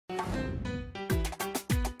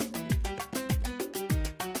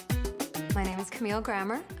is Camille.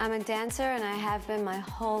 I'm a dancer, and I have been my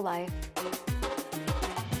whole life.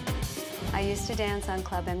 I used to dance on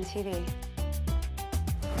Club MTV.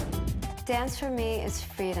 Dance for me is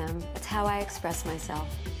freedom. It's how I express myself.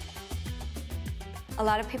 A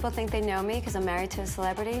lot of people think they know me because I'm married to a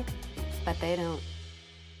celebrity, but they don't.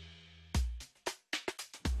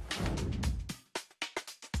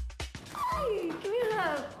 Hey, give me a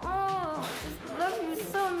hug. Oh, I love you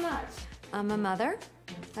so much. I'm a mother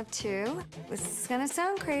of 2. This is gonna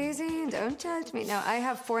sound crazy, don't judge me. No, I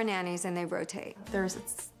have 4 nannies and they rotate. There's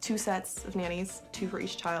 2 sets of nannies, 2 for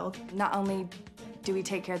each child. Not only do we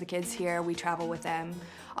take care of the kids here, we travel with them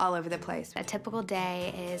all over the place. A typical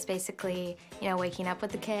day is basically, waking up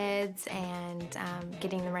with the kids and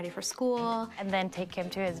getting them ready for school. And then take him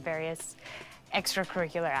to his various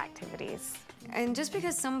extracurricular activities. And just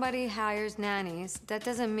because somebody hires nannies, that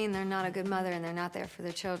doesn't mean they're not a good mother and they're not there for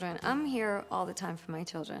their children. I'm here all the time for my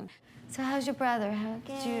children. So how's your brother?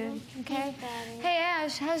 Jude? Okay? Hey,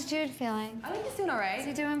 Ash, how's Jude feeling? I think he's doing all right. Is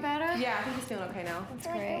he doing better? Yeah, I think he's doing okay now. That's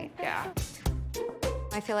great. Yeah.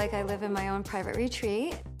 I feel like I live in my own private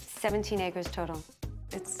retreat. 17 acres total.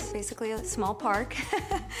 It's basically a small park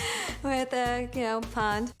with a,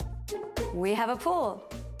 pond. We have a pool,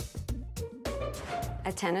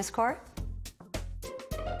 a tennis court.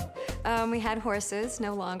 We had horses,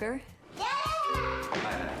 no longer.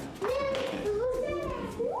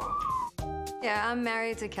 Yeah, I'm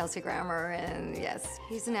married to Kelsey Grammer, and yes,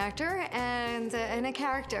 he's an actor and a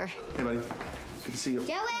character. Hey, buddy. Good to see you.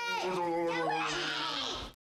 Joey! Joey!